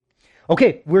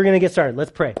Okay, we're going to get started.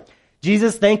 Let's pray.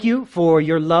 Jesus, thank you for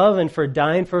your love and for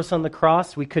dying for us on the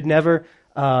cross. We could never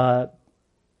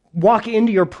walk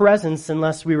into your presence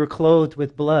unless we were clothed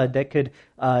with blood that could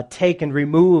take and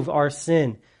remove our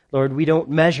sin. Lord, we don't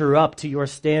measure up to your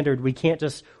standard. We can't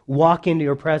just walk into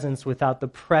your presence without the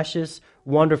precious,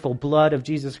 wonderful blood of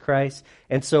Jesus Christ.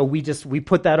 And so we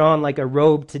put that on like a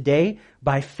robe today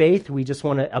by faith. We just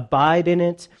want to abide in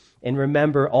it and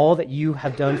remember all that you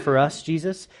have done for us,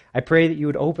 Jesus. I pray that you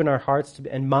would open our hearts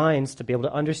and minds to be able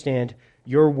to understand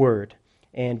your word.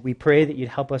 And we pray that you'd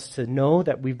help us to know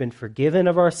that we've been forgiven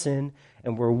of our sin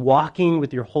and we're walking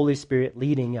with your Holy Spirit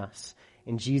leading us.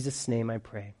 In Jesus' name I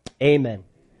pray. Amen.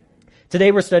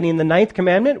 Today we're studying the 9th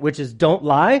commandment, which is don't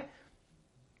lie.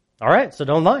 All right, so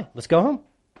don't lie. Let's go home.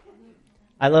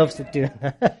 I love doing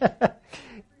that.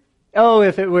 Oh,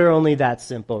 if it were only that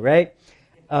simple, right?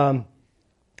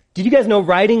 Did you guys know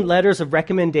writing letters of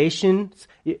recommendations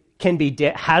can be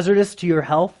hazardous to your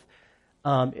health?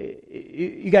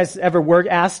 You guys ever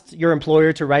asked your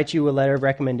employer to write you a letter of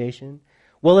recommendation?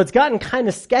 Well, it's gotten kind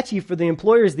of sketchy for the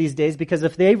employers these days because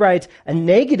if they write a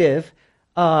negative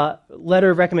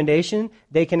letter of recommendation,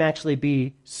 they can actually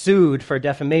be sued for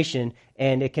defamation,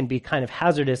 and it can be kind of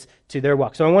hazardous to their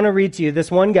work. So I want to read to you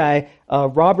this one guy,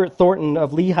 Robert Thornton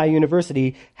of Lehigh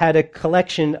University, had a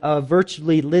collection of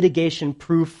virtually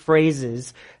litigation-proof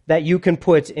phrases that you can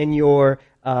put in your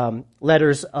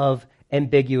letters of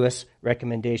ambiguous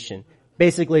recommendation.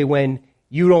 Basically, when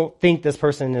you don't think this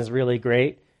person is really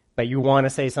great, but you want to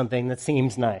say something that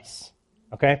seems nice.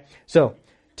 Okay? So,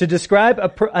 to describe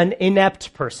an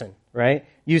inept person, right?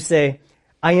 You say,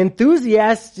 I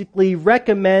enthusiastically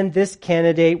recommend this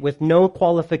candidate with no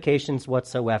qualifications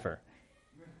whatsoever.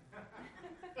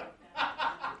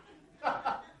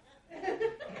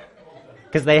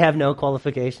 Because they have no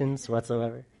qualifications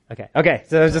whatsoever. Okay,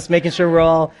 so I was just making sure we're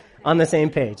all on the same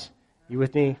page. You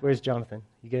with me? Where's Jonathan?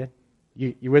 You good?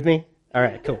 You with me? All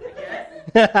right, cool.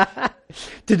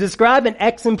 To describe an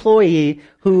ex-employee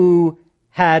who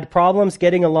had problems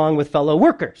getting along with fellow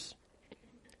workers.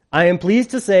 I am pleased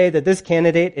to say that this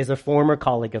candidate is a former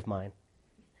colleague of mine.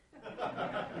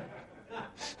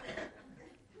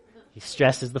 He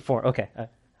stresses the form. Okay.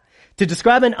 To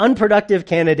describe an unproductive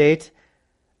candidate,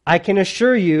 I can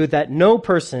assure you that no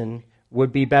person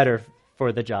would be better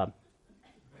for the job.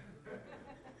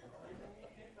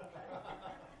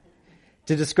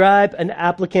 To describe an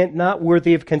applicant not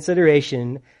worthy of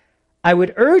consideration, I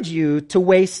would urge you to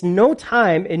waste no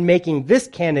time in making this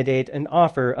candidate an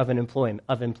offer of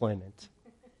employment.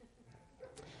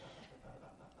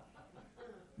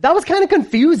 That was kind of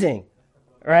confusing,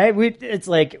 right? It's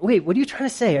like, wait, what are you trying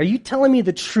to say? Are you telling me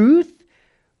the truth?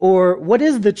 Or what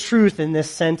is the truth in this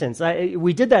sentence?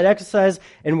 We did that exercise,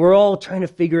 and we're all trying to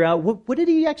figure out, what did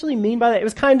he actually mean by that? It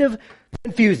was kind of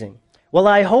confusing. Well,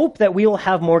 I hope that we will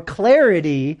have more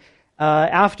clarity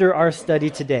after our study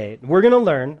today. We're going to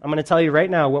learn, I'm going to tell you right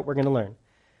now what we're going to learn,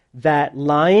 that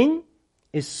lying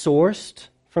is sourced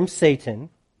from Satan,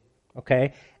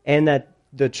 okay, and that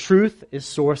the truth is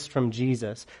sourced from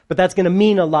Jesus. But that's going to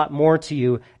mean a lot more to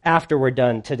you after we're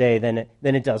done today than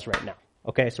it does right now.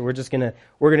 Okay, so we're going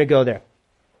to go there.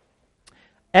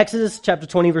 Exodus chapter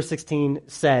 20 verse 16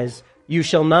 says, "You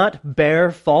shall not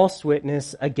bear false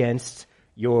witness against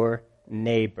your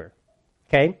neighbor."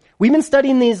 Okay? We've been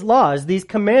studying these laws, these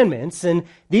commandments, and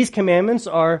these commandments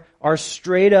are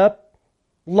straight up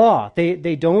law.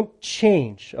 They don't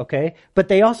change, okay? But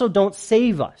they also don't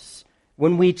save us.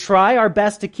 When we try our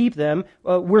best to keep them,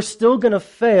 we're still going to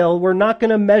fail. We're not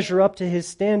going to measure up to his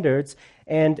standards.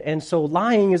 And so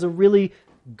lying is a really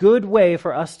good way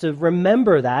for us to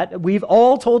remember that. We've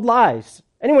all told lies.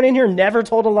 Anyone in here never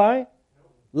told a lie?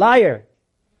 Liar.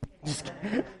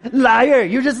 Liar.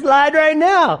 You just lied right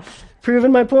now.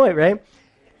 Proving my point, right?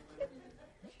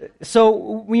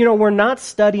 So, we're not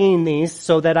studying these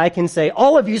so that I can say,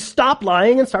 all of you stop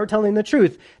lying and start telling the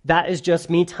truth. That is just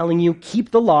me telling you,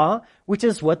 keep the law, which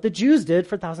is what the Jews did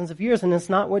for thousands of years, and it's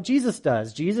not what Jesus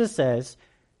does. Jesus says,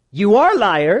 you are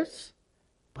liars,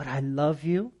 but I love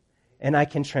you, and I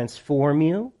can transform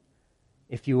you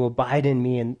if you abide in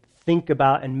me and think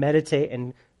about and meditate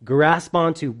and grasp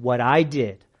onto what I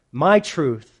did, my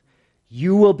truth.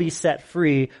 You will be set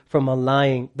free from a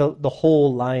lying, the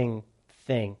whole lying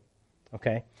thing,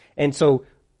 okay? And so,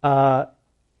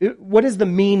 what is the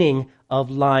meaning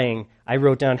of lying? I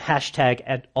wrote down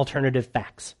hashtag alternative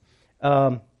facts.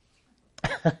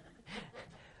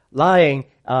 Lying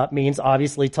means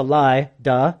obviously to lie,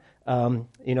 duh.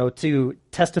 To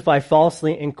testify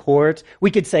falsely in court.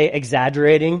 We could say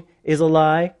exaggerating is a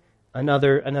lie.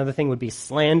 Another thing would be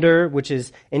slander, which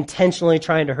is intentionally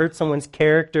trying to hurt someone's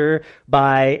character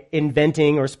by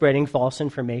inventing or spreading false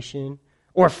information.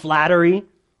 Or flattery,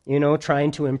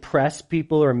 trying to impress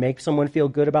people or make someone feel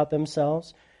good about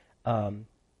themselves.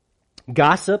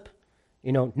 Gossip,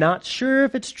 not sure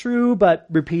if it's true, but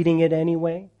repeating it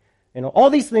anyway. All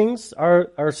these things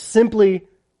are simply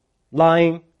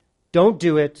lying. Don't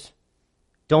do it.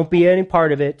 Don't be any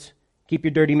part of it. Keep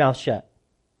your dirty mouth shut.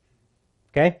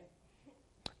 Okay?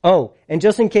 Oh, and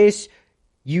just in case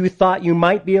you thought you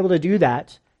might be able to do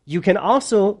that, you can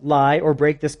also lie or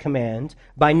break this command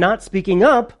by not speaking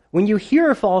up when you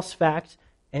hear a false fact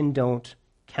and don't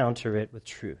counter it with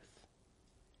truth.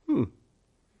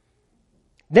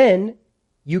 Then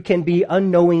you can be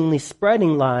unknowingly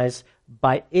spreading lies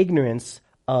by ignorance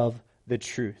of the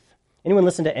truth. Anyone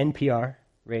listen to NPR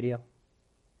radio?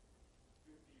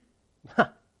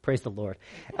 Praise the Lord.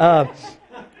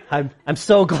 I'm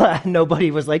so glad nobody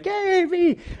was like, "Yay,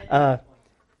 me!"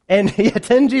 And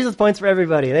 10 Jesus points for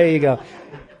everybody. There you go.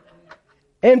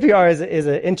 NPR is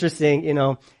an interesting,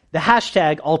 the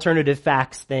hashtag alternative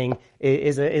facts thing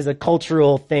is a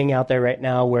cultural thing out there right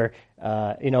now where,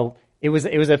 it was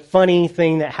a funny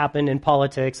thing that happened in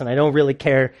politics, and I don't really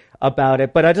care about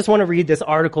it. But I just want to read this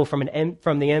article from the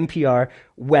NPR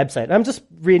website. I'm just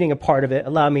reading a part of it.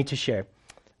 Allow me to share.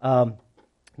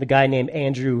 The guy named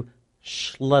Andrew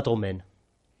Schlettleman.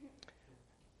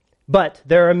 But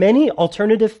there are many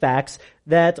alternative facts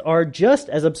that are just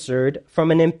as absurd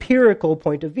from an empirical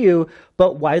point of view,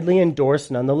 but widely endorsed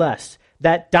nonetheless.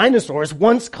 That dinosaurs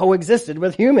once coexisted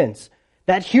with humans.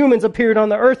 That humans appeared on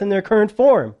the earth in their current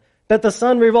form. That the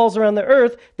sun revolves around the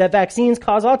earth. That vaccines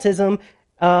cause autism.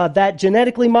 That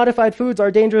genetically modified foods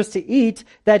are dangerous to eat.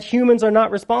 That humans are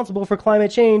not responsible for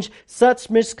climate change. Such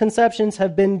misconceptions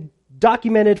have been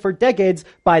documented for decades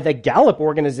by the Gallup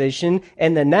Organization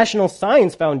and the National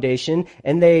Science Foundation,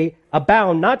 and they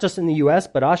abound not just in the U.S.,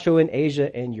 but also in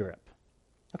Asia and Europe.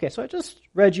 Okay, so I just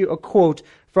read you a quote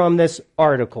from this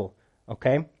article,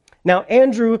 okay? Now,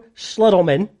 Andrew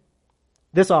Schlettleman,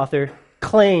 this author,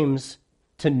 claims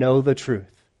to know the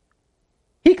truth.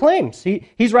 He claims.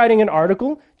 He's writing an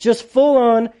article just full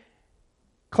on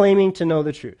claiming to know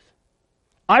the truth.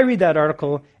 I read that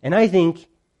article, and I think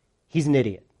he's an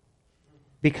idiot.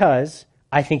 Because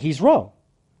I think he's wrong.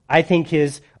 I think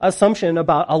his assumption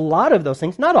about a lot of those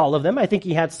things, not all of them, I think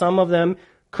he had some of them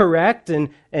correct,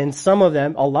 and some of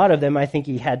them, a lot of them, I think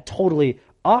he had totally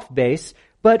off base.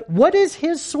 But what is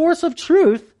his source of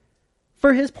truth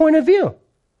for his point of view?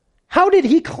 How did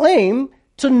he claim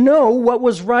to know what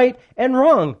was right and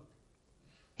wrong?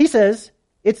 He says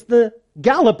it's the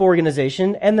Gallup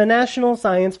Organization and the National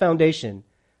Science Foundation.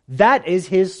 That is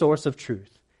his source of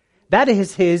truth. That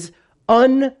is his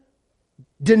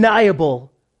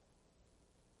undeniable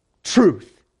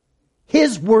truth.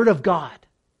 His word of God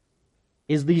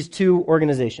is these two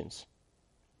organizations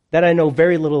that I know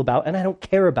very little about and I don't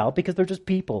care about because they're just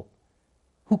people.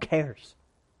 Who cares?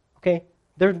 Okay?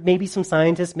 There may be some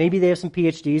scientists, maybe they have some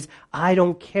PhDs. I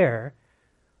don't care.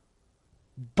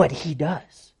 But he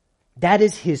does. That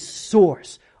is his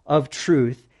source of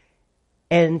truth,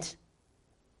 and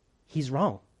he's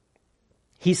wrong.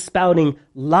 He's spouting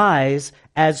lies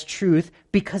as truth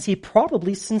because he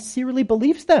probably sincerely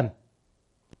believes them.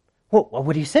 Well,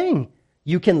 what are you saying?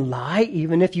 You can lie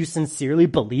even if you sincerely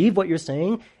believe what you're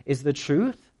saying is the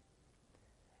truth?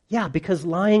 Yeah, because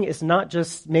lying is not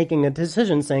just making a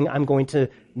decision saying, I'm going to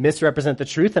misrepresent the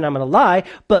truth and I'm going to lie,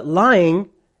 but lying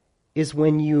is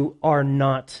when you are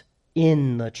not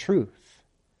in the truth.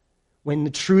 When the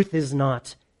truth is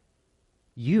not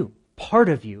you, part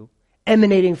of you,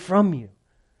 emanating from you.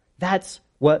 That's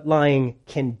what lying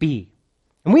can be.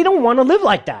 And we don't want to live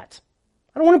like that.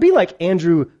 I don't want to be like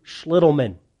Andrew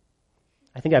Schlettleman.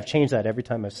 I think I've changed that every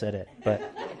time I've said it, but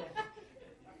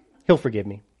he'll forgive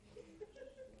me.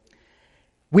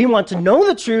 We want to know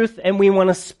the truth and we want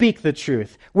to speak the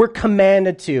truth. We're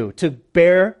commanded to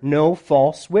bear no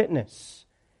false witness.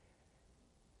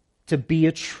 To be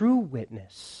a true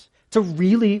witness. To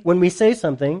really, when we say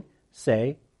something,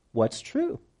 say what's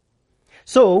true.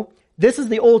 So, this is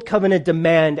the old covenant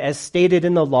demand as stated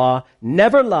in the law.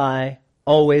 Never lie,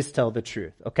 always tell the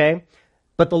truth, okay?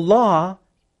 But the law,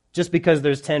 just because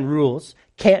there's 10 rules,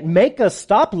 can't make us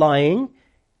stop lying.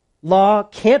 Law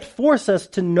can't force us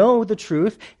to know the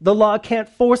truth. The law can't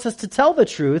force us to tell the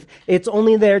truth. It's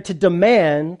only there to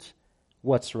demand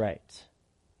what's right.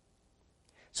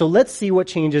 So let's see what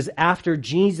changes after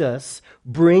Jesus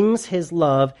brings his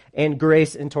love and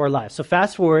grace into our lives. So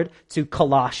fast forward to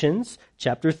Colossians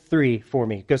chapter 3 for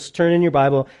me. Just turn in your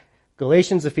Bible.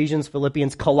 Galatians, Ephesians,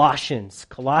 Philippians, Colossians.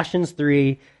 Colossians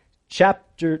 3,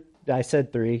 chapter, I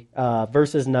said 3,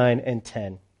 verses 9 and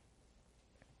 10.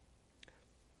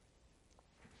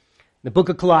 The book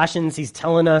of Colossians, he's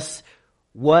telling us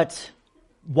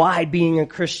why being a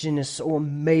Christian is so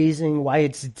amazing, why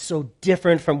it's so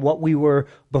different from what we were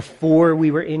before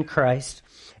we were in Christ.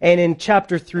 And in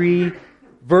chapter 3,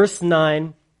 verse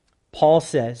 9, Paul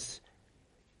says,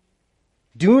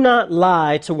 "Do not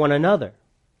lie to one another,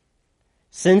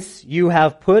 since you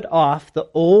have put off the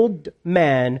old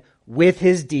man with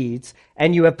his deeds,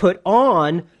 and you have put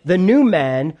on the new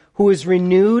man who is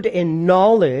renewed in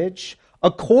knowledge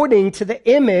according to the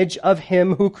image of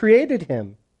him who created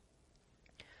him."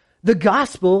 The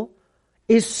gospel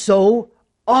is so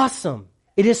awesome.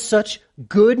 It is such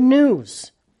good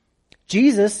news.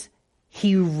 Jesus,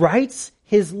 he writes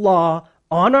his law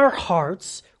on our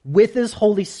hearts with his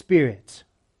Holy Spirit.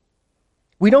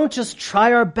 We don't just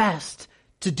try our best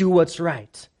to do what's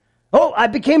right. Oh, I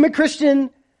became a Christian.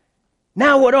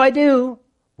 Now what do?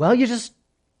 Well, you just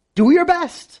do your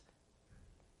best.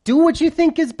 Do what you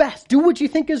think is best. Do what you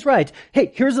think is right.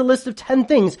 Hey, here's a list of 10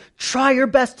 things. Try your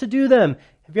best to do them.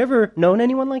 Have you ever known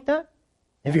anyone like that?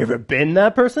 Have you ever been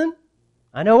that person?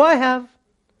 I know I have.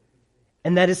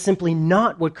 And that is simply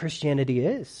not what Christianity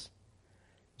is.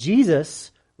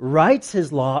 Jesus writes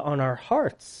his law on our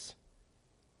hearts.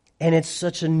 And it's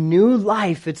such a new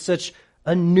life. It's such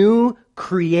a new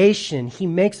creation. He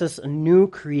makes us a new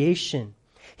creation.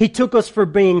 He took us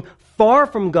from being far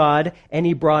from God, and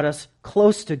he brought us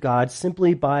close to God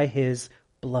simply by his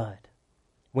blood.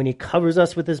 When he covers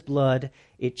us with his blood,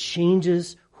 it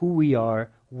changes who we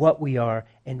are, what we are,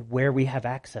 and where we have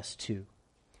access to.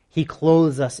 He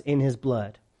clothes us in his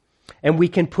blood. And we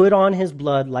can put on his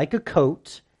blood like a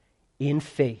coat in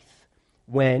faith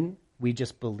when we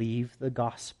just believe the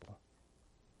gospel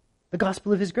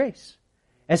of his grace.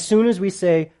 As soon as we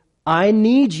say, I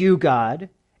need you, God,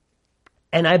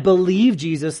 and I believe,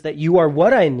 Jesus, that you are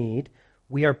what I need,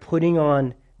 we are putting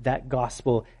on that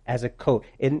gospel as a coat.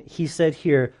 And he said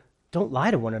here, don't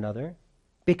lie to one another,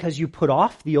 because you put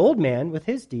off the old man with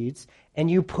his deeds, and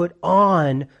you put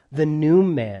on the new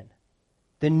man,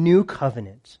 the new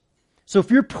covenant. So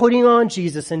if you're putting on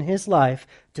Jesus in his life,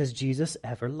 does Jesus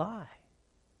ever lie?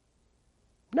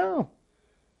 No.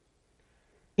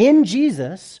 In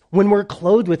Jesus, when we're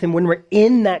clothed with him, when we're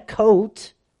in that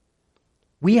coat,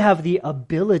 we have the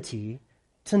ability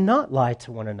to not lie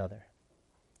to one another,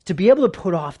 to be able to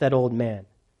put off that old man.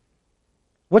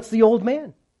 What's the old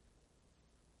man?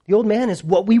 The old man is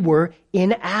what we were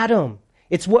in Adam.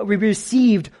 It's what we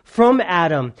received from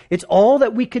Adam. It's all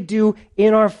that we could do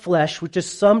in our flesh, which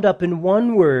is summed up in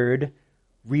one word,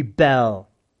 rebel.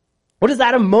 What is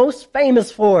Adam most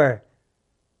famous for?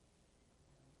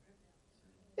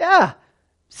 Yeah,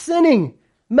 sinning,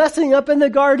 messing up in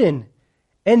the garden.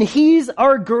 And he's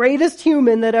our greatest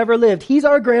human that ever lived. He's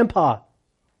our grandpa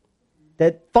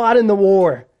that fought in the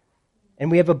war.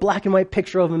 And we have a black and white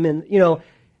picture of him in,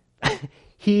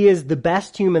 he is the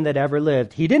best human that ever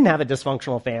lived. He didn't have a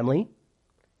dysfunctional family.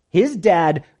 His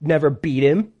dad never beat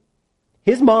him.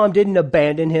 His mom didn't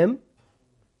abandon him.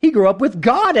 He grew up with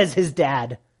God as his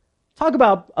dad. Talk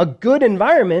about a good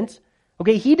environment.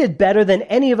 Okay, he did better than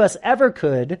any of us ever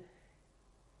could.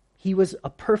 He was a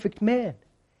perfect man.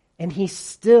 And he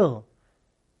still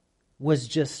was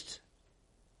just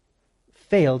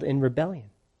failed in rebellion.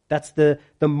 That's the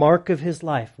mark of his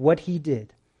life, what he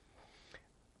did.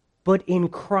 But in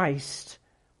Christ,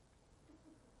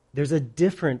 there's a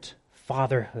different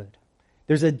fatherhood.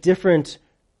 There's a different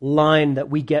line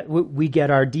that we get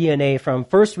our DNA from.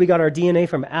 First, we got our DNA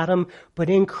from Adam,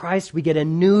 but in Christ, we get a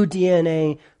new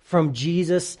DNA from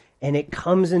Jesus, and it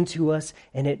comes into us,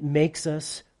 and it makes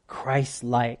us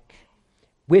Christ-like.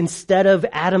 Instead of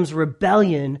Adam's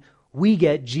rebellion, we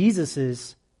get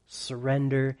Jesus's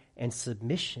surrender and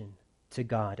submission to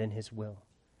God and his will.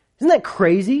 Isn't that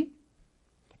crazy?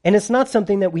 And it's not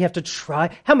something that we have to try.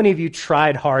 How many of you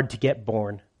tried hard to get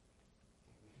born?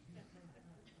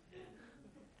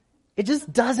 It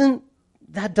just doesn't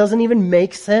even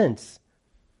make sense.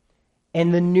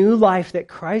 And the new life that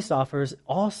Christ offers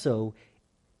also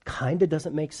kind of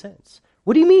doesn't make sense.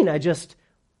 What do you mean? I just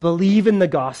believe in the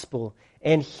gospel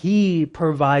and he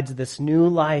provides this new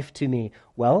life to me.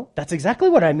 Well, that's exactly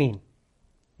what I mean.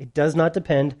 It does not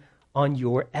depend on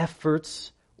your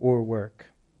efforts or work.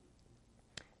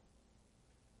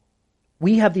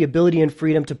 We have the ability and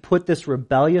freedom to put this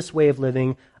rebellious way of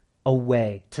living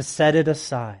away, to set it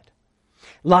aside.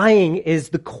 Lying is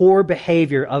the core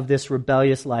behavior of this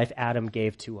rebellious life Adam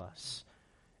gave to us.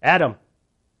 Adam,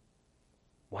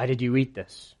 why did you eat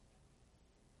this?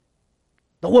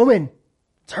 The woman,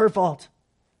 it's her fault.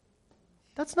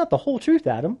 That's not the whole truth,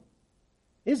 Adam.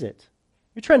 is it?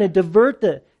 You're trying to divert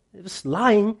this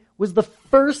lying was the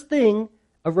first thing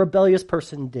a rebellious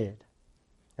person did.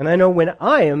 And I know when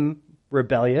I am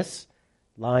rebellious,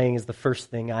 lying is the first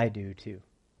thing I do too.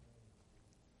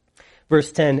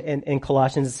 Verse 10 in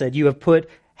Colossians it said,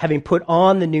 having put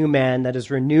on the new man that is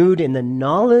renewed in the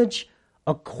knowledge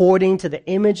according to the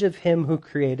image of him who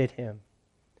created him.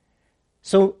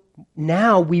 So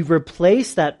now we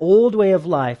replace that old way of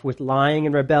life with lying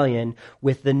and rebellion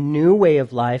with the new way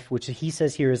of life, which he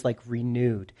says here is like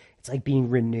renewed. It's like being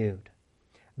renewed.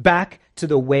 Back to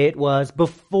the way it was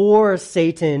before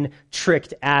Satan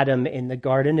tricked Adam in the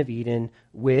Garden of Eden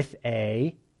with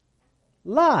a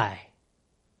lie.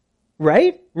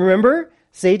 Right? Remember?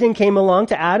 Satan came along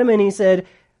to Adam and he said,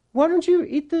 why don't you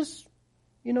eat this,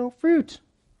 fruit?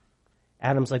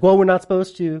 Adam's like, well, we're not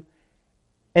supposed to.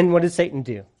 And what did Satan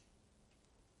do?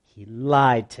 He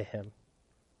lied to him.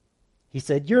 He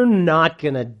said, you're not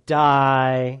going to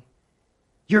die.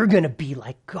 You're going to be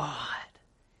like God.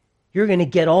 You're going to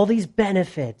get all these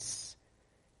benefits.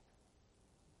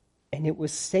 And it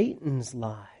was Satan's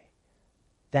lie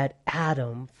that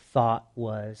Adam thought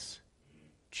was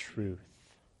truth.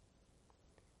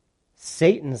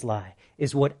 Satan's lie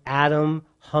is what Adam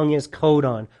hung his coat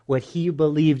on. What he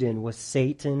believed in was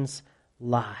Satan's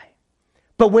lie.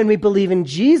 But when we believe in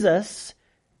Jesus,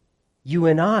 you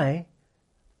and I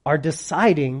are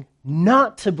deciding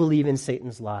not to believe in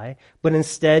Satan's lie, but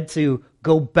instead to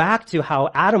go back to how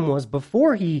Adam was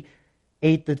before he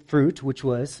ate the fruit, which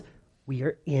was, we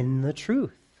are in the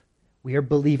truth. We are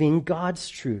believing God's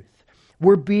truth.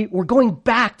 We're going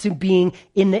back to being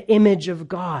in the image of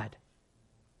God.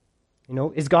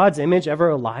 Is God's image ever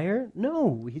a liar?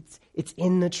 No, it's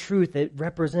in the truth. It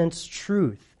represents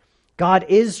truth. God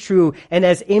is true, and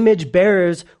as image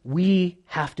bearers, we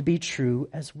have to be true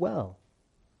as well.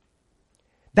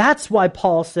 That's why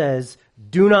Paul says,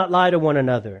 do not lie to one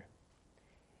another.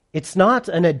 It's not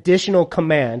an additional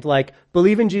command like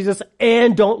believe in Jesus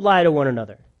and don't lie to one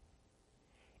another.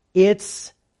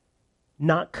 It's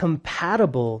not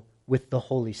compatible with the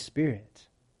Holy Spirit.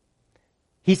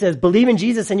 He says, believe in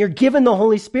Jesus and you're given the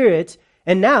Holy Spirit,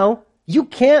 and now you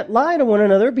can't lie to one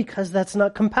another because that's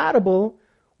not compatible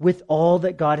with all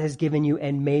that God has given you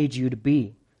and made you to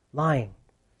be. Lying.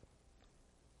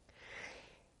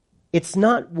 It's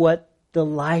not what the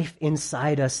life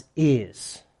inside us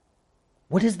is.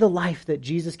 What is the life that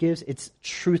Jesus gives? It's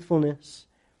truthfulness.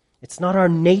 It's not our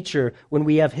nature when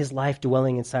we have his life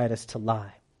dwelling inside us to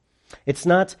lie. It's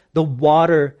not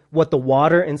what the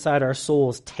water inside our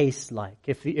souls tastes like.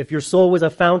 If your soul was a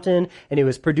fountain and it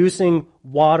was producing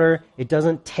water, it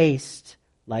doesn't taste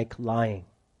like lying.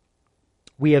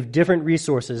 We have different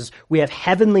resources. We have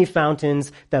heavenly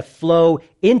fountains that flow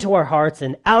into our hearts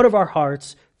and out of our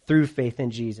hearts through faith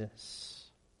in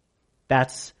Jesus.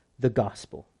 That's the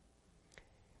gospel.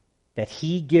 That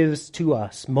he gives to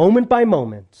us, moment by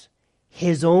moment,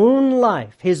 his own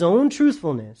life, his own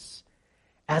truthfulness,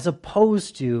 as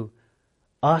opposed to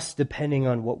us depending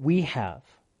on what we have,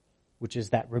 which is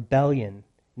that rebellion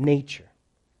nature.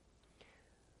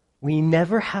 We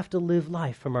never have to live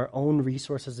life from our own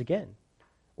resources again,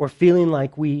 or feeling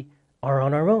like we are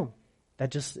on our own.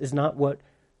 That just is not what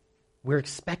we're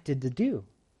expected to do.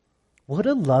 What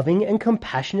a loving and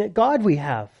compassionate God we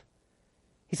have.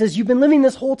 He says, you've been living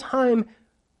this whole time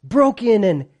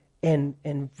broken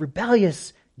and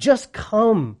rebellious. Just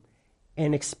come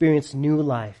and experience new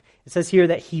life. It says here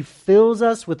that he fills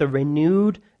us with a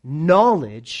renewed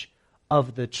knowledge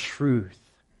of the truth.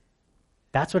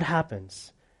 That's what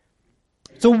happens.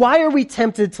 So why are we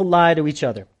tempted to lie to each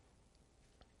other?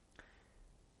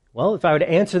 Well, if I were to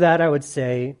answer that, I would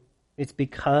say it's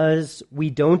because we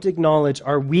don't acknowledge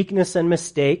our weakness and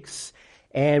mistakes,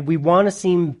 and we want to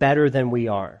seem better than we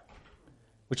are.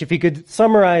 Which, if you could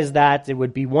summarize that, it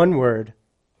would be one word: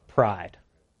 pride.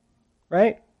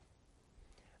 Right?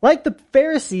 Like the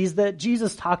Pharisees that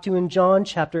Jesus talked to in John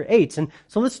chapter 8. And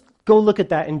so let's go look at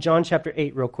that in John chapter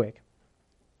 8 real quick.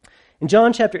 In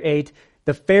John chapter 8,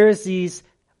 the Pharisees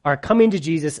are coming to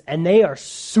Jesus and they are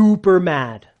super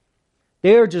mad.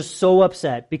 They are just so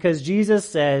upset because Jesus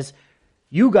says,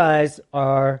 you guys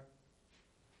are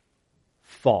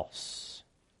false.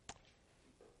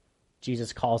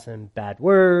 Jesus calls them bad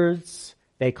words.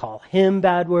 They call him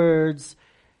bad words.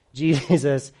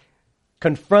 Jesus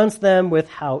confronts them with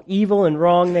how evil and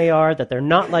wrong they are, that they're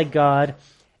not like God,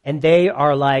 and they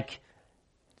are like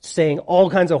saying all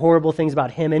kinds of horrible things about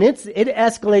him. And it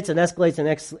escalates and escalates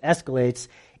and escalates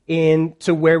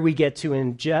into where we get to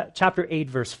in chapter 8,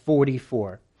 verse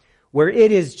 44, where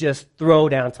it is just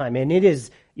throwdown time. And it is,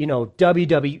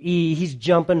 WWE. He's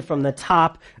jumping from the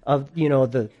top of,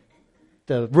 the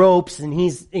the ropes and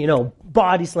he's,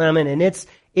 body slamming, and it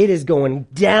is going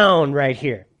down right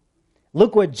here.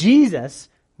 Look what Jesus,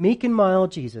 meek and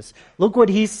mild Jesus, look what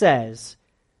he says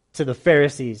to the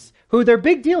Pharisees, who their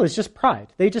big deal is just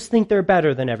pride. They just think they're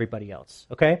better than everybody else,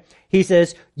 okay? He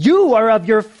says, you are of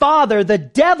your father, the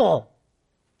devil.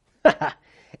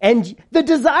 And the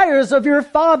desires of your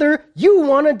father you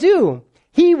want to do.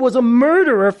 He was a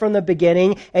murderer from the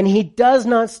beginning, and he does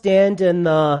not stand in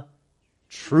the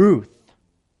truth,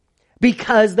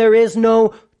 because there is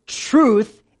no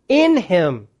truth in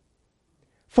him.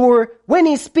 For when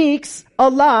he speaks a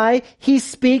lie, he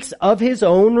speaks of his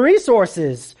own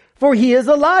resources, for he is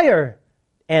a liar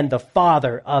and the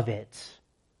father of it.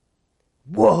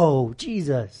 Whoa,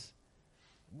 Jesus.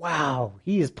 Wow,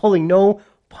 he is pulling no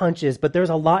punches, but there's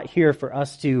a lot here for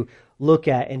us to look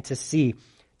at and to see.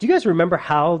 Do you guys remember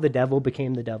how the devil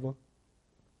became the devil?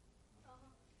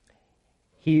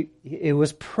 It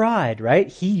was pride, right?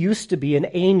 He used to be an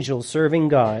angel serving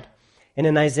God. And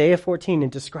in Isaiah 14,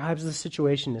 it describes the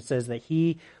situation. It says that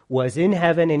he was in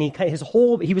heaven and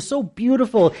he was so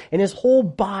beautiful, and his whole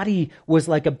body was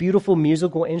like a beautiful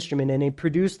musical instrument, and he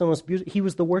produced the most beautiful. He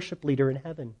was the worship leader in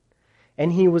heaven.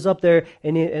 And he was up there,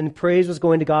 and praise was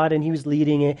going to God, and he was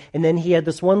leading it. And then he had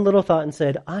this one little thought and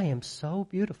said, I am so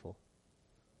beautiful.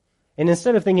 And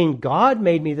instead of thinking, God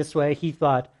made me this way, he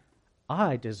thought,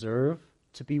 I deserve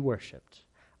to be worshipped.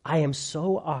 I am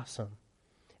so awesome.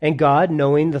 And God,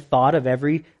 knowing the thought of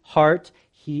every heart,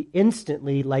 he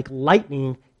instantly, like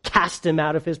lightning, cast him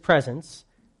out of his presence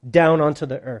down onto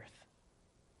the earth.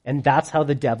 And that's how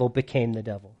the devil became the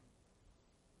devil.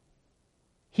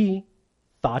 He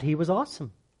thought he was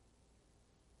awesome.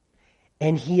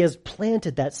 And he has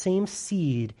planted that same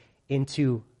seed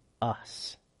into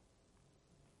us.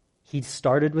 He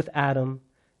started with Adam,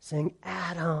 saying,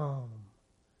 Adam,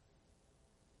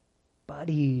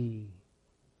 buddy,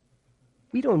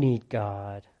 we don't need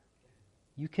God.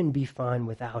 You can be fine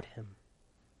without him.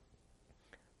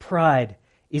 Pride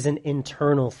is an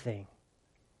internal thing.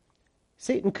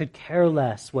 Satan could care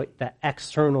less what the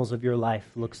externals of your life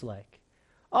looks like.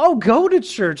 Oh, go to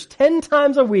church 10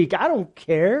 times a week. I don't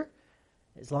care.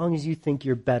 As long as you think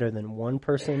you're better than one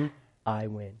person, I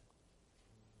win.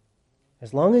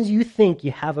 As long as you think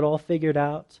you have it all figured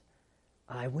out,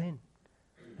 I win.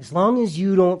 As long as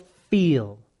you don't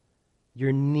feel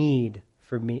your need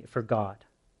for God,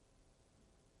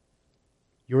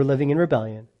 you're living in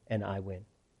rebellion and I win.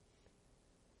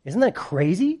 Isn't that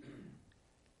crazy?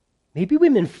 Maybe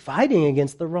we've been fighting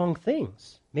against the wrong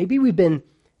things. Maybe we've been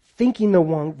thinking the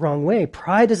wrong way.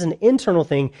 Pride is an internal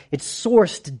thing. It's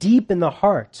sourced deep in the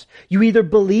heart. You either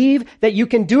believe that you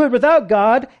can do it without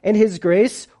God and his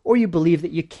grace, or you believe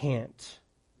that you can't.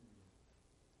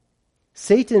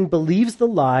 Satan believes the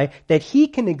lie that he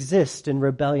can exist in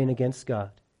rebellion against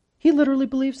God. He literally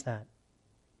believes that.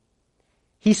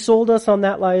 He sold us on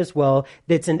that lie as well.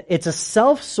 It's a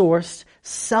self-sourced,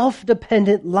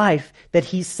 self-dependent life that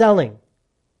he's selling.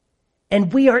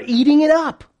 And we are eating it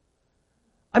up.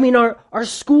 I mean, our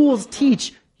schools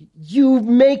teach you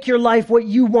make your life what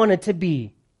you want it to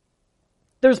be.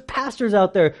 There's pastors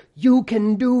out there, you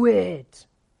can do it.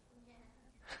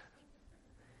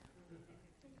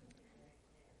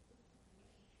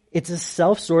 It's a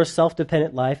self-sourced,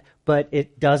 self-dependent life, but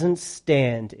it doesn't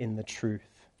stand in the truth.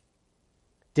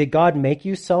 Did God make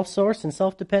you self-sourced and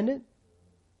self-dependent?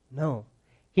 No.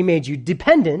 He made you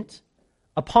dependent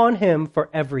upon him for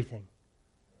everything.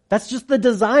 That's just the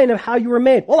design of how you were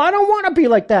made. Well, I don't want to be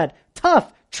like that.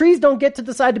 Tough. Trees don't get to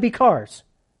decide to be cars.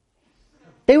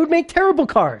 They would make terrible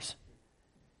cars.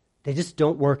 They just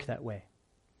don't work that way.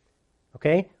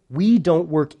 Okay? We don't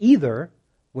work either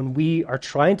when we are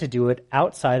trying to do it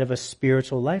outside of a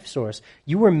spiritual life source.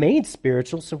 You were made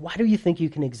spiritual, so why do you think you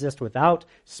can exist without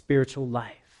spiritual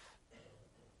life?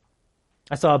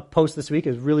 I saw a post this week,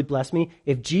 it really blessed me.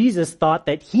 If Jesus thought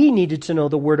that he needed to know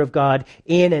the Word of God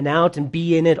in and out and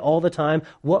be in it all the time,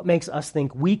 what makes us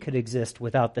think we could exist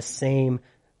without the same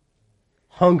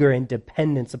hunger and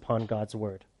dependence upon God's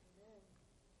Word?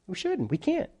 We shouldn't. We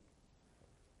can't.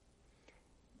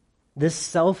 This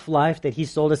self-life that he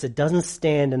sold us, it doesn't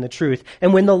stand in the truth.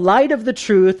 And when the light of the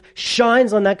truth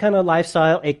shines on that kind of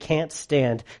lifestyle, it can't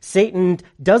stand. Satan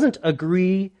doesn't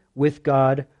agree with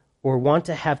God or want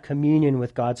to have communion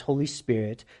with God's Holy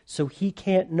Spirit, so he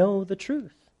can't know the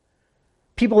truth.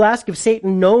 People ask if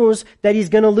Satan knows that he's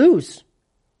going to lose.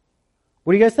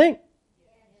 What do you guys think?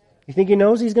 You think he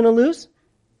knows he's going to lose?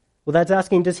 Well, that's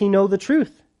asking, does he know the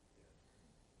truth?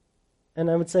 And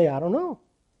I would say, I don't know.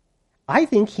 I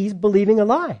think he's believing a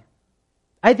lie.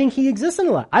 I think he exists in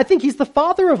a lie. I think he's the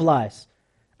father of lies.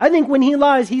 I think when he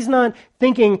lies, he's not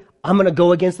thinking, I'm going to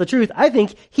go against the truth. I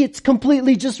think it's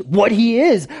completely just what he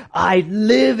is. I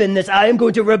live in this. I am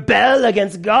going to rebel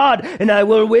against God and I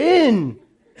will win.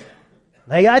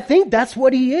 Like, I think that's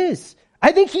what he is.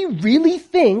 I think he really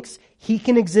thinks he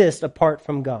can exist apart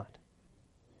from God.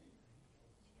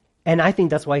 And I think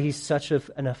that's why he's such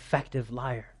an effective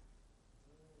liar.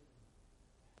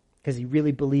 Because he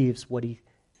really believes what he,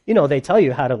 they tell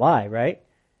you how to lie, right?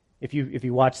 If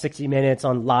you watch 60 Minutes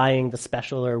on lying, the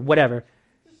special or whatever,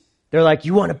 they're like,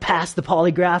 you want to pass the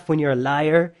polygraph when you're a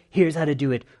liar? Here's how to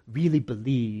do it. Really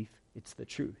believe it's the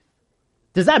truth.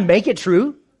 Does that make it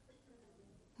true?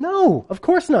 No, of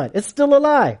course not. It's still a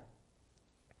lie.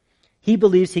 He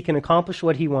believes he can accomplish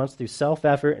what he wants through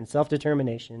self-effort and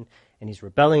self-determination, and he's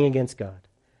rebelling against God.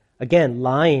 Again,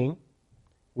 lying,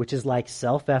 which is like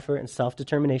self-effort and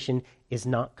self-determination, is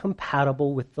not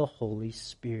compatible with the Holy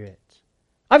Spirit.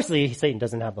 Obviously, Satan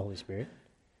doesn't have the Holy Spirit,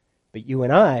 but you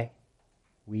and I,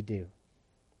 we do.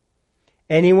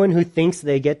 Anyone who thinks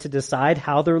they get to decide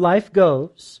how their life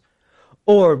goes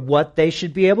or what they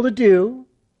should be able to do,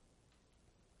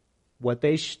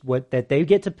 that they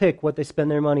get to pick what they spend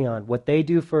their money on, what they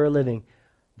do for a living,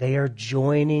 they are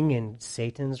joining in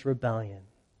Satan's rebellion.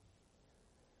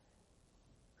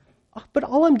 But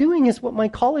all I'm doing is what my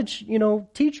college,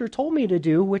 teacher told me to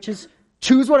do, which is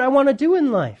choose what I want to do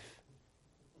in life.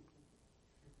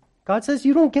 God says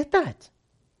you don't get that.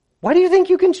 Why do you think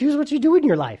you can choose what you do in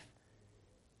your life?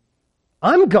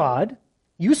 I'm God.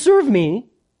 You serve me,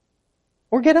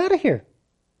 or get out of here.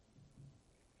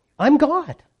 I'm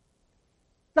God.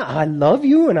 Now, I love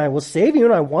you and I will save you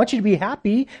and I want you to be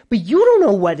happy, but you don't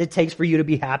know what it takes for you to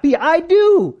be happy. I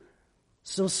do.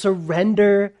 So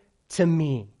surrender to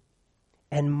me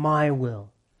and my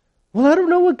will. Well, I don't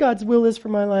know what God's will is for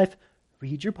my life.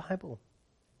 Read your Bible.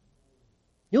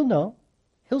 You'll know.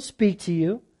 He'll speak to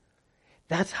you.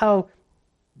 That's how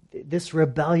this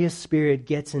rebellious spirit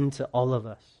gets into all of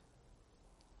us.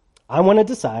 I want to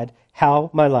decide how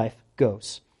my life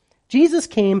goes. Jesus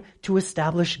came to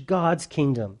establish God's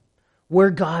kingdom, where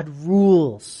God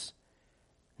rules,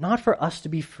 not for us to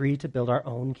be free to build our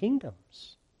own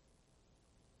kingdoms.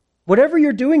 Whatever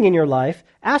you're doing in your life,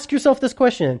 ask yourself this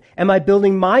question: am I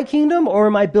building my kingdom or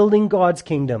am I building God's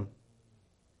kingdom?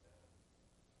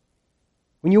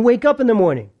 When you wake up in the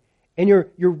morning and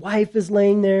your wife is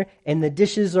laying there and the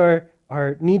dishes are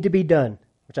need to be done,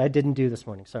 which I didn't do this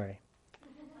morning, sorry.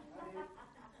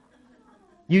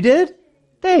 You did?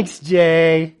 Thanks,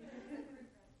 Jay.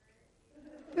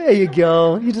 There you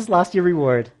go. You just lost your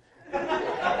reward.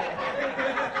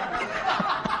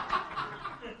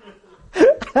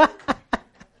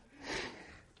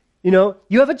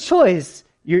 You have a choice.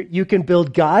 You can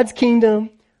build God's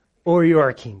kingdom or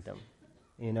your kingdom.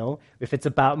 If it's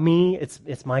about me,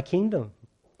 it's my kingdom.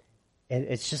 And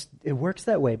it works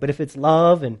that way. But if it's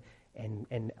love and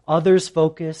others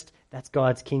focused, that's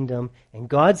God's kingdom. And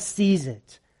God sees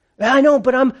it. I know,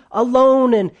 but I'm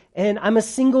alone and I'm a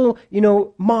single,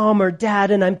 mom or dad,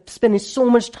 and I'm spending so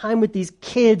much time with these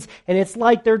kids, and it's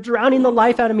like they're drowning the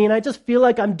life out of me, and I just feel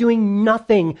like I'm doing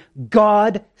nothing.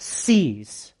 God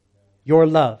sees your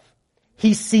love.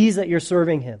 He sees that you're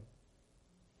serving him.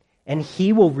 And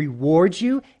he will reward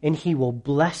you, and he will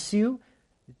bless you.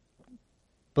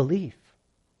 Believe.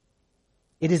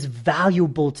 It is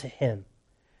valuable to him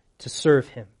to serve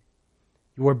him.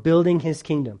 You are building his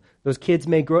kingdom. Those kids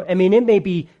may grow. It may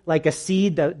be like a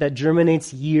seed that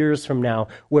germinates years from now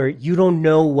where you don't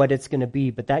know what it's going to be,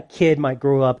 but that kid might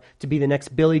grow up to be the next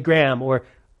Billy Graham or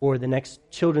the next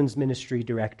children's ministry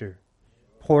director,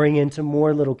 pouring into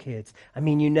more little kids.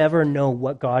 You never know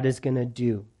what God is going to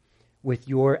do with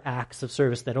your acts of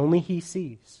service that only he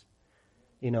sees.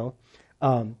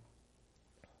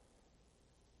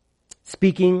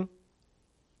 Speaking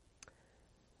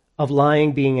of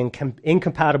lying being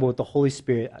incompatible with the Holy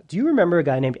Spirit, do you remember a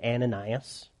guy named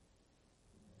Ananias?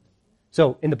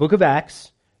 So in the book of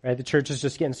Acts, right, the church is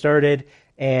just getting started,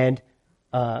 and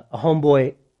a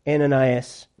homeboy,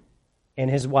 Ananias, and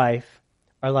his wife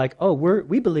are like, oh,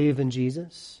 we believe in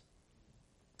Jesus.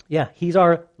 Yeah, he's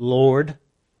our Lord.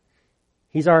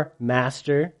 He's our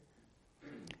master.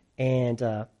 And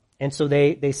so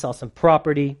they sell some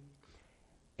property,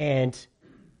 and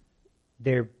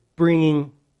they're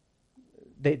bringing...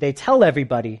 They tell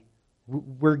everybody,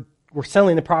 we're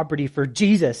selling the property for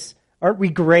Jesus. Aren't we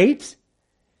great?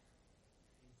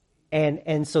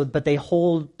 But they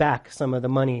hold back some of the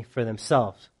money for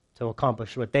themselves to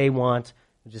accomplish what they want.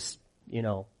 Just,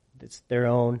 it's their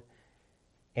own.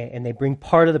 And they bring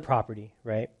part of the property,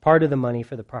 right? Part of the money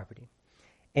for the property.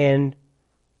 And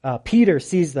Peter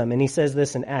sees them, and he says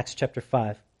this in Acts chapter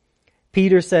 5.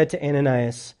 Peter said to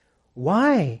Ananias,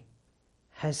 "Why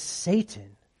has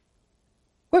Satan..."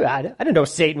 Wait, I didn't know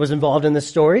Satan was involved in this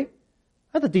story.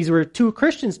 I thought these were two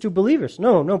Christians, two believers.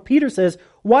 No, Peter says,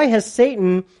 "Why has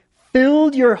Satan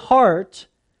filled your heart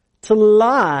to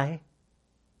lie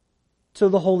to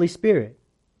the Holy Spirit?"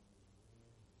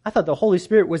 I thought the Holy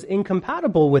Spirit was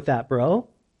incompatible with that, bro.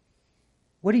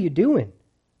 What are you doing?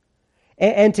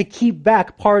 And to keep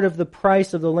back part of the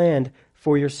price of the land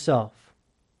for yourself.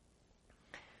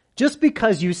 Just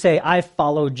because you say, "I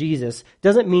follow Jesus,"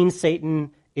 doesn't mean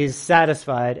Satan is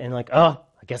satisfied and like, "Oh,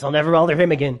 I guess I'll never bother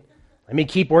him again. Let me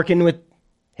keep working with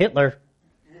Hitler."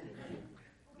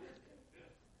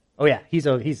 Oh yeah,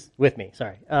 he's with me.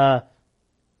 Sorry. I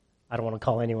don't want to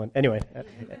call anyone. Anyway,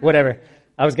 whatever.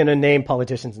 I was going to name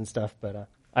politicians and stuff, but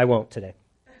I won't today.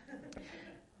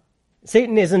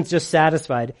 Satan isn't just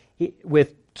satisfied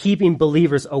with keeping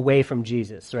believers away from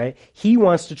Jesus, right? He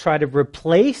wants to try to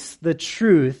replace the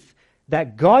truth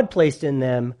that God placed in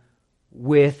them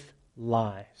with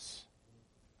lies.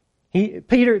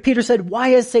 Peter said, "Why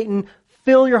has Satan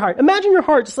fill your heart?" Imagine your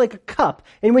heart just like a cup.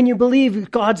 And when you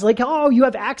believe, God's like, "Oh, you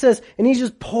have access." And he's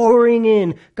just pouring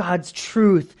in God's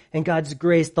truth and God's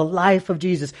grace, the life of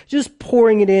Jesus, just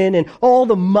pouring it in, and all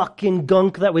the muck and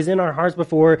gunk that was in our hearts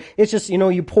before. It's just,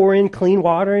 you pour in clean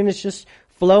water and it's just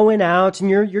flowing out, and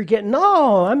you're getting,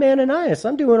 "Oh, I'm Ananias.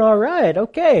 I'm doing all right.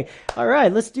 Okay. All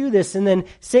right, let's do this." And then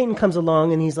Satan comes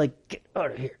along and he's like, "Get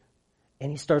out of here."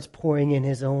 And he starts pouring in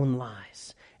his own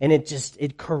lies. And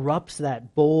it corrupts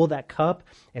that bowl, that cup.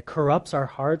 It corrupts our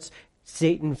hearts.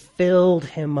 Satan filled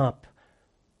him up,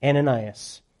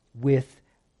 Ananias, with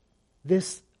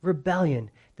this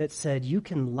rebellion that said, you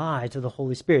can lie to the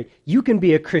Holy Spirit. You can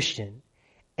be a Christian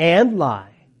and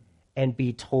lie and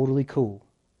be totally cool.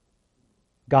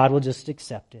 God will just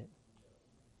accept it.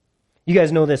 You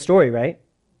guys know this story, right?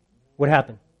 What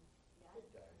happened?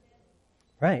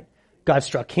 Right. God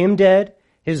struck him dead.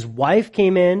 His wife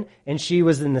came in, and she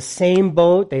was in the same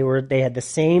boat. They had the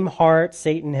same heart.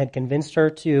 Satan had convinced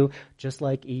her to, just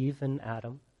like Eve and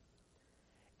Adam.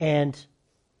 And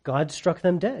God struck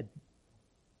them dead.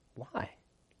 Why?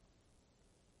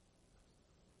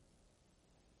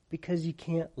 Because you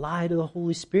can't lie to the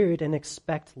Holy Spirit and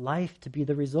expect life to be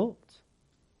the result.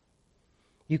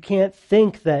 You can't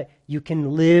think that you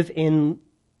can live in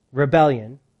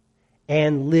rebellion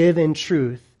and live in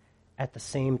truth at the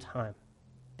same time.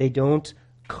 They don't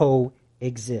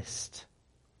coexist.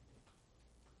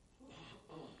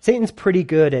 Satan's pretty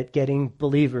good at getting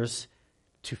believers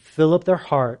to fill up their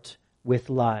heart with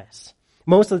lies.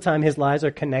 Most of the time, his lies are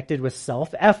connected with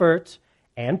self-effort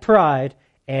and pride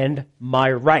and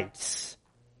my rights.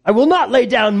 I will not lay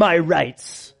down my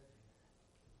rights.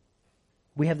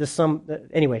 We have this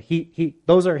anyway,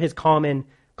 those are his common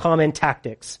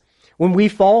tactics. When we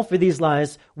fall for these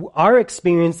lies, our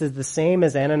experience is the same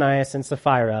as Ananias and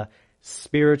Sapphira,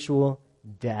 spiritual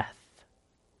death.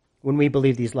 When we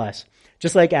believe these lies.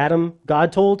 Just like Adam,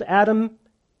 God told Adam,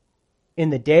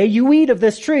 "In the day you eat of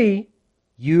this tree,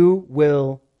 you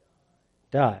will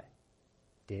die."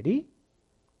 Did he?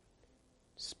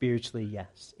 Spiritually,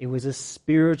 yes. It was a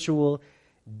spiritual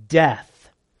death.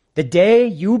 The day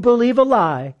you believe a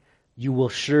lie, you will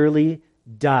surely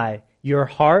die. Your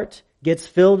heart gets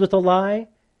filled with a lie,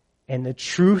 and the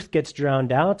truth gets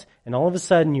drowned out, and all of a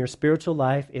sudden your spiritual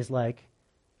life is like,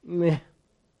 meh,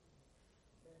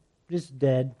 just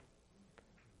dead.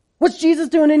 What's Jesus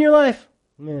doing in your life?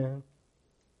 Meh.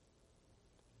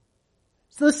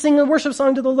 So let's sing a worship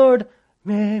song to the Lord.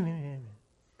 Meh, meh, meh.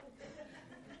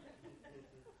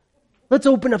 Let's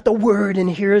open up the Word and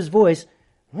hear His voice.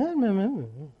 It's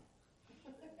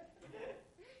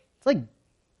like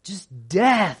just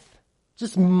death.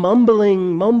 Just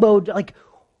mumbo, like,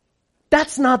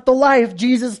 that's not the life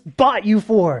Jesus bought you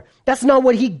for. That's not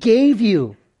what He gave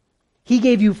you. He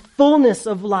gave you fullness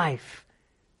of life,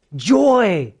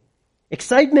 joy,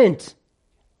 excitement.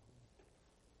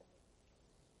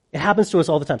 It happens to us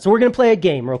all the time. So we're going to play a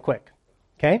game real quick,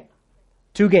 okay?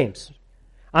 2 games.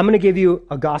 I'm going to give you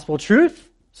a gospel truth,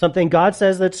 something God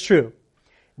says that's true.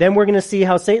 Then we're going to see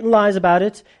how Satan lies about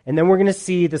it, and then we're going to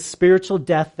see the spiritual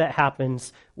death that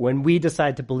happens when we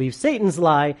decide to believe Satan's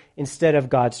lie instead of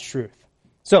God's truth.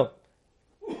 So,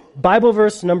 Bible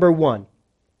verse number 1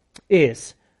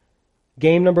 is,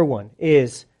 game number 1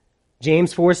 is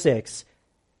James 4:6.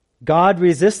 God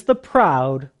resists the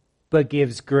proud, but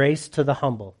gives grace to the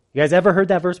humble. You guys ever heard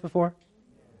that verse before?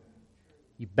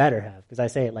 You better have, because I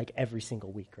say it like every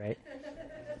single week, right?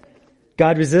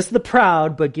 God resists the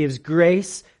proud, but gives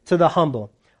grace to the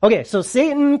humble. Okay, so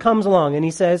Satan comes along and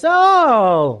he says,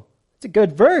 "Oh, it's a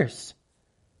good verse.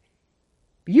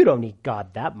 You don't need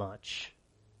God that much.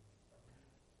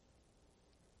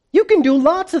 You can do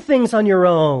lots of things on your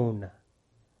own.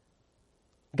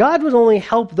 God would only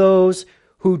help those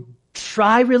who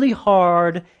try really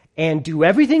hard and do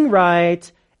everything right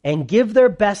and give their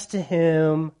best to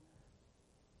Him.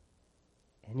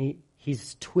 And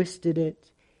he's twisted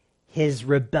it. His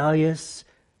rebellious,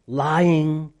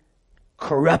 lying,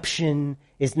 corruption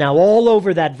is now all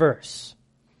over that verse.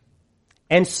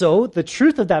 And so the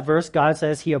truth of that verse, God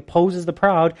says He opposes the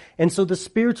proud. And so the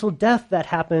spiritual death that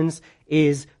happens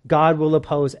is God will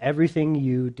oppose everything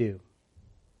you do.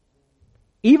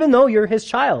 Even though you're His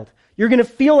child, you're going to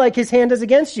feel like His hand is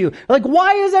against you. Like,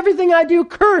 why is everything I do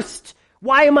cursed?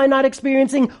 Why am I not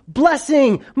experiencing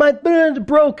blessing? My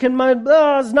broke and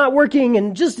my is not working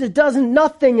and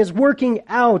nothing is working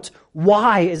out.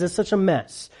 Why is it such a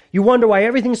mess? You wonder why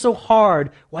everything's so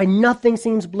hard, why nothing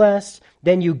seems blessed.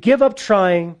 Then you give up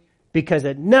trying because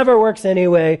it never works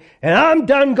anyway. And I'm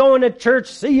done going to church.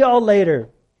 See y'all later.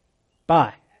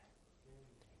 Bye.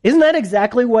 Isn't that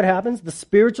exactly what happens? The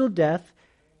spiritual death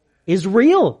is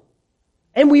real.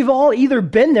 And we've all either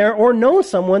been there or known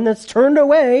someone that's turned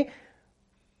away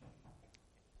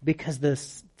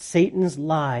because Satan's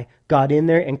lie got in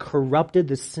there and corrupted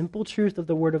the simple truth of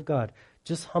the Word of God.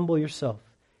 Just humble yourself.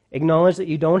 Acknowledge that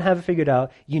you don't have it figured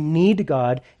out. You need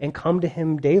God and come to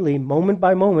Him daily, moment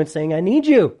by moment, saying, I need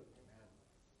you.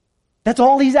 That's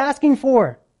all He's asking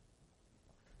for.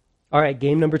 All right,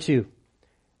 game number 2.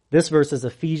 This verse is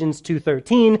Ephesians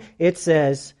 2:13. It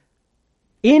says,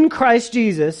 in Christ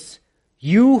Jesus,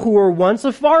 you who were once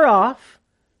afar off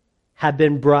have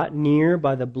been brought near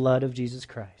by the blood of Jesus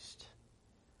Christ.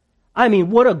 I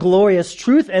mean, what a glorious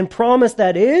truth and promise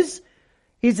that is.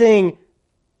 He's saying,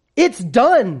 it's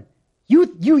done.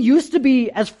 You used to be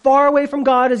as far away from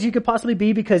God as you could possibly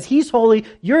be because He's holy,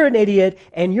 you're an idiot,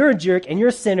 and you're a jerk, and you're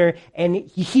a sinner, and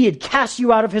He had cast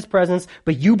you out of His presence,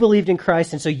 but you believed in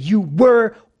Christ, and so you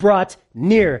were brought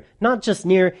near. Not just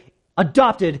near,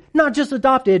 adopted, not just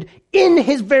adopted, in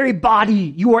His very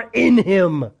body. You are in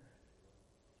Him.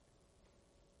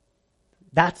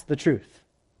 That's the truth.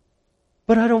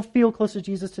 But I don't feel close to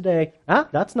Jesus today.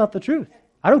 That's not the truth.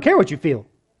 I don't care what you feel.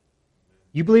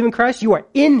 You believe in Christ, you are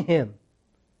in Him.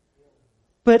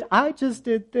 But I just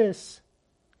did this.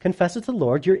 Confess it to the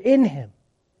Lord, you're in Him.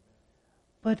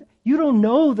 But you don't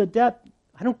know the depth.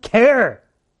 I don't care.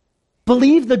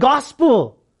 Believe the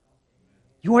gospel.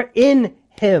 You are in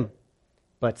Him.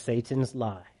 But Satan's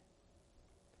lie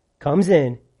comes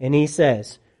in and he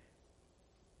says,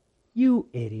 you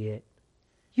idiot.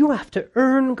 You have to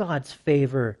earn God's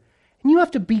favor. And you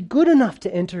have to be good enough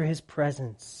to enter His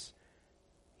presence.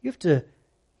 You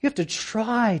have to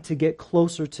try to get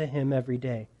closer to Him every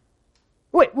day.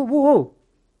 Wait, whoa.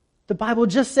 The Bible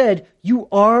just said you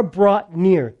are brought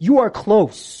near. You are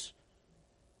close.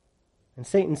 And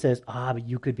Satan says, but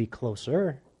you could be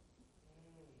closer.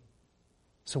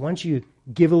 So why don't you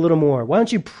give a little more? Why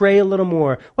don't you pray a little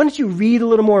more? Why don't you read a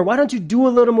little more? Why don't you do a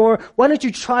little more? Why don't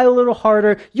you try a little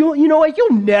harder? You know what?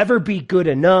 You'll never be good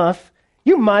enough.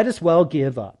 You might as well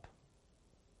give up.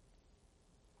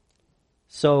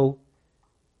 So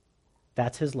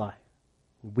that's his lie.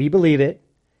 We believe it,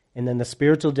 and then the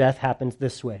spiritual death happens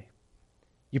this way.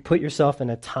 You put yourself in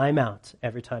a timeout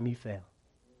every time you fail.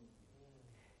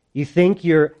 You think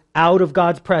you're out of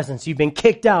God's presence. You've been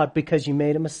kicked out because you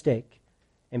made a mistake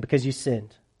and because you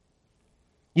sinned.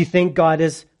 You think God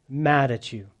is mad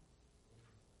at you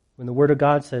when the Word of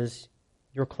God says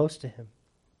you're close to Him.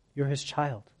 You're His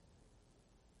child.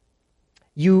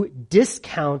 You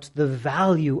discount the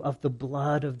value of the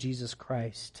blood of Jesus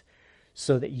Christ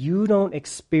so that you don't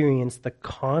experience the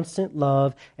constant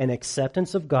love and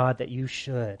acceptance of God that you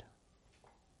should.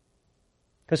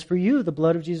 Because for you, the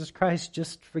blood of Jesus Christ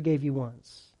just forgave you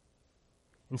once,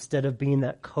 instead of being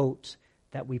that coat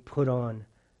that we put on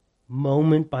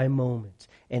moment by moment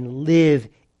and live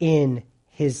in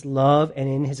His love and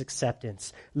in His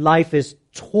acceptance. Life is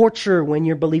torture when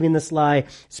you're believing this lie.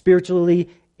 Spiritually,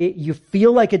 you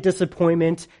feel like a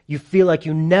disappointment. You feel like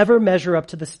you never measure up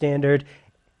to the standard.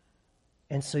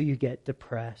 And so you get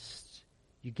depressed.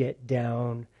 You get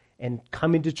down. And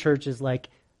coming to church is like,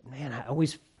 man, I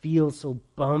always feel so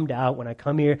bummed out when I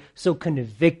come here, so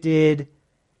convicted.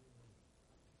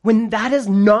 When that is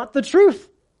not the truth.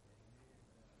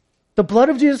 The blood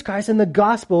of Jesus Christ and the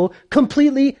gospel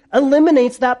completely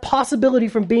eliminates that possibility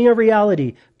from being a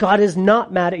reality. God is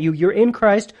not mad at you. You're in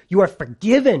Christ. You are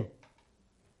forgiven.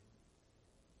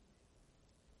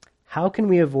 How can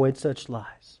we avoid such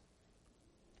lies?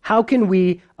 How can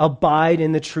we abide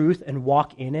in the truth and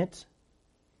walk in it?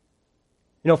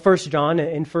 You know,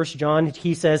 in 1 John,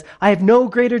 he says, I have no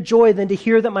greater joy than to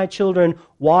hear that my children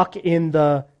walk in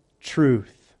the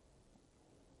truth.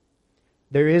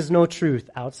 There is no truth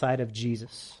outside of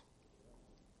Jesus.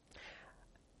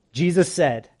 Jesus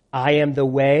said, I am the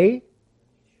way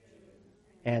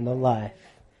and the life.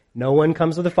 No one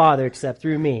comes to the Father except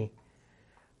through me.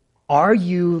 Are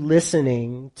you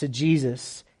listening to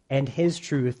Jesus and his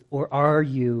truth, or are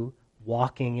you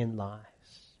walking in lies?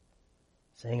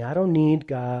 Saying, I don't need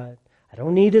God. I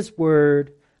don't need his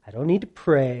word. I don't need to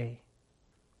pray.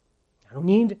 I don't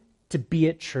need to be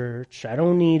at church. I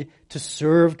don't need to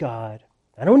serve God.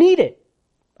 I don't need it.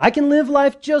 I can live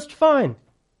life just fine.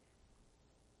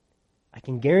 I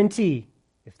can guarantee,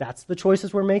 if that's the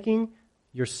choices we're making,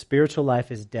 your spiritual life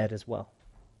is dead as well.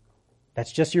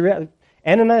 That's just your...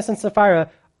 Ananias and Sapphira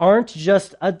aren't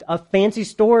just a fancy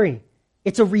story.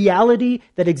 It's a reality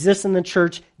that exists in the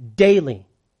church daily.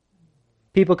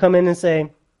 People come in and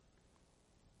say,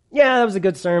 yeah, that was a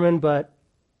good sermon, but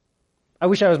I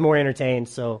wish I was more entertained,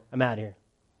 so I'm out of here.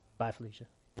 Bye, Felicia.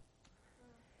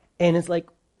 And it's like,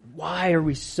 why are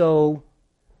we so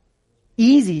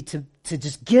easy to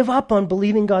just give up on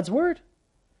believing God's word?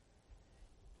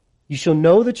 You shall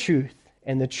know the truth,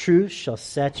 and the truth shall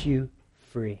set you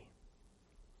free.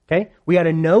 Okay? We got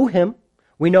to know him.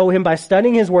 We know him by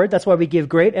studying his word. That's why we give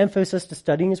great emphasis to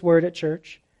studying his word at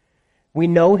church. We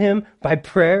know him by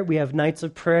prayer. We have nights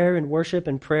of prayer and worship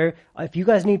and prayer. If you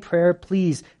guys need prayer,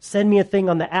 please send me a thing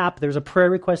on the app. There's a prayer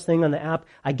request thing on the app.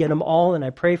 I get them all and I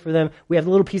pray for them. We have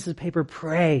little pieces of paper.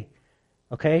 Pray.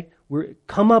 Okay?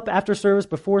 Come up after service,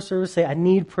 before service, say, I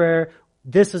need prayer.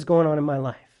 This is going on in my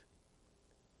life.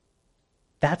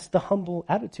 That's the humble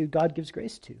attitude God gives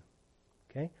grace to.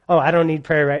 Okay? Oh, I don't need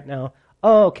prayer right now.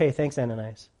 Oh, okay, thanks,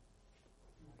 Ananias.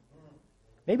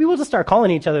 Maybe we'll just start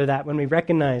calling each other that when we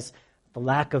recognize the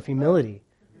lack of humility.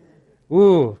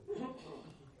 Ooh.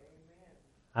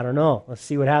 I don't know. Let's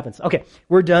see what happens. Okay,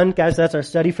 we're done, guys. That's our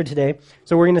study for today.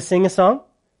 So we're going to sing a song.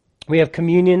 We have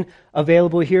communion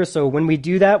available here. So when we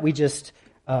do that, we just,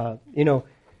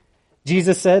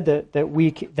 Jesus said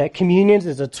that communion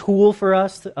is a tool for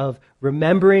us of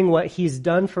remembering what he's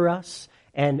done for us.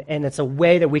 And it's a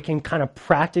way that we can kind of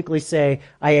practically say,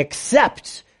 I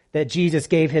accept that Jesus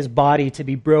gave his body to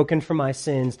be broken for my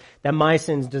sins, that my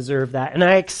sins deserve that. And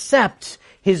I accept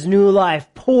his new life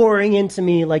pouring into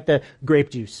me like the grape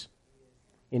juice.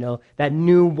 You know, that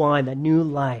new wine, that new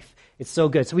life. It's so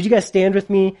good. So would you guys stand with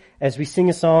me as we sing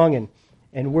a song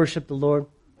and worship the Lord?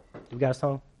 We got a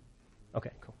song?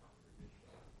 Okay, cool.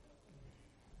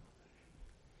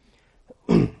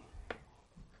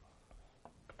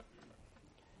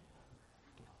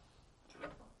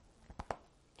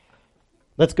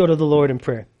 Let's go to the Lord in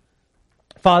prayer.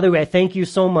 Father, I thank you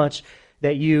so much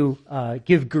that you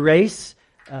give grace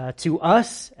to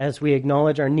us as we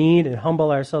acknowledge our need and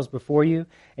humble ourselves before you.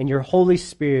 And your Holy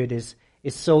Spirit is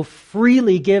so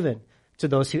freely given to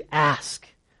those who ask.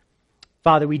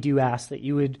 Father, we do ask that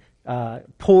you would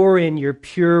pour in your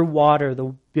pure water,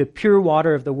 the pure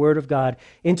water of the Word of God,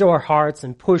 into our hearts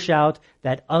and push out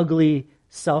that ugly,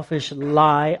 selfish,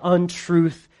 lie,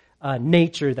 untruth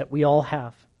nature that we all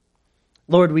have.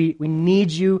 Lord, we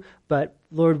need you, but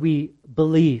Lord, we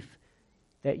believe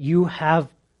that you have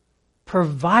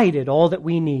provided all that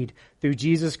we need through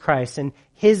Jesus Christ, and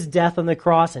his death on the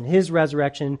cross and his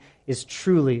resurrection is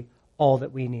truly all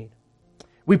that we need.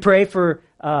 We pray for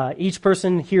each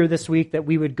person here this week that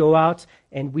we would go out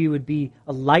and we would be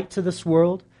a light to this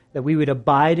world, that we would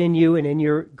abide in you and in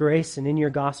your grace and in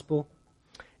your gospel.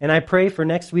 And I pray for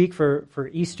next week, for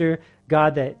Easter,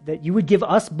 God, that you would give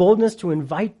us boldness to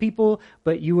invite people,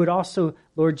 but you would also,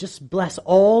 Lord, just bless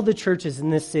all the churches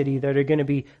in this city that are going to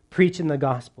be preaching the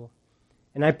gospel.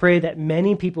 And I pray that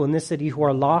many people in this city who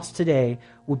are lost today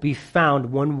will be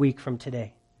found 1 week from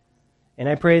today. And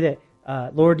I pray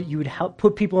that, Lord, you would help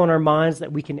put people on our minds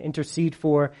that we can intercede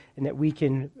for, and that we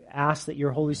can ask that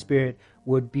your Holy Spirit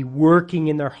would be working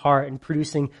in their heart and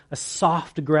producing a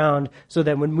soft ground so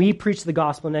that when we preach the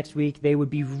gospel next week, they would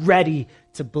be ready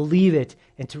to believe it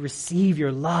and to receive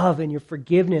your love and your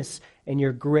forgiveness and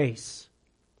your grace.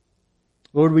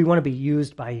 Lord, we want to be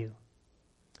used by you.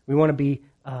 We want to be,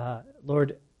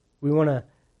 Lord, we want to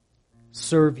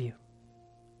serve you.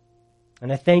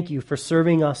 And I thank you for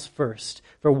serving us first,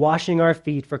 for washing our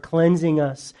feet, for cleansing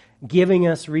us, giving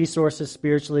us resources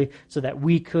spiritually so that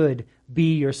we could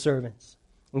be your servants.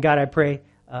 And God, I pray,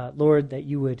 Lord, that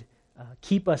you would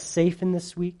keep us safe in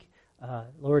this week.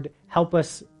 Lord, help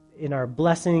us in our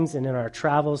blessings and in our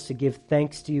travels to give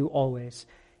thanks to you always.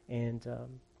 And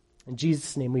in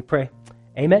Jesus' name we pray.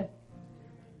 Amen.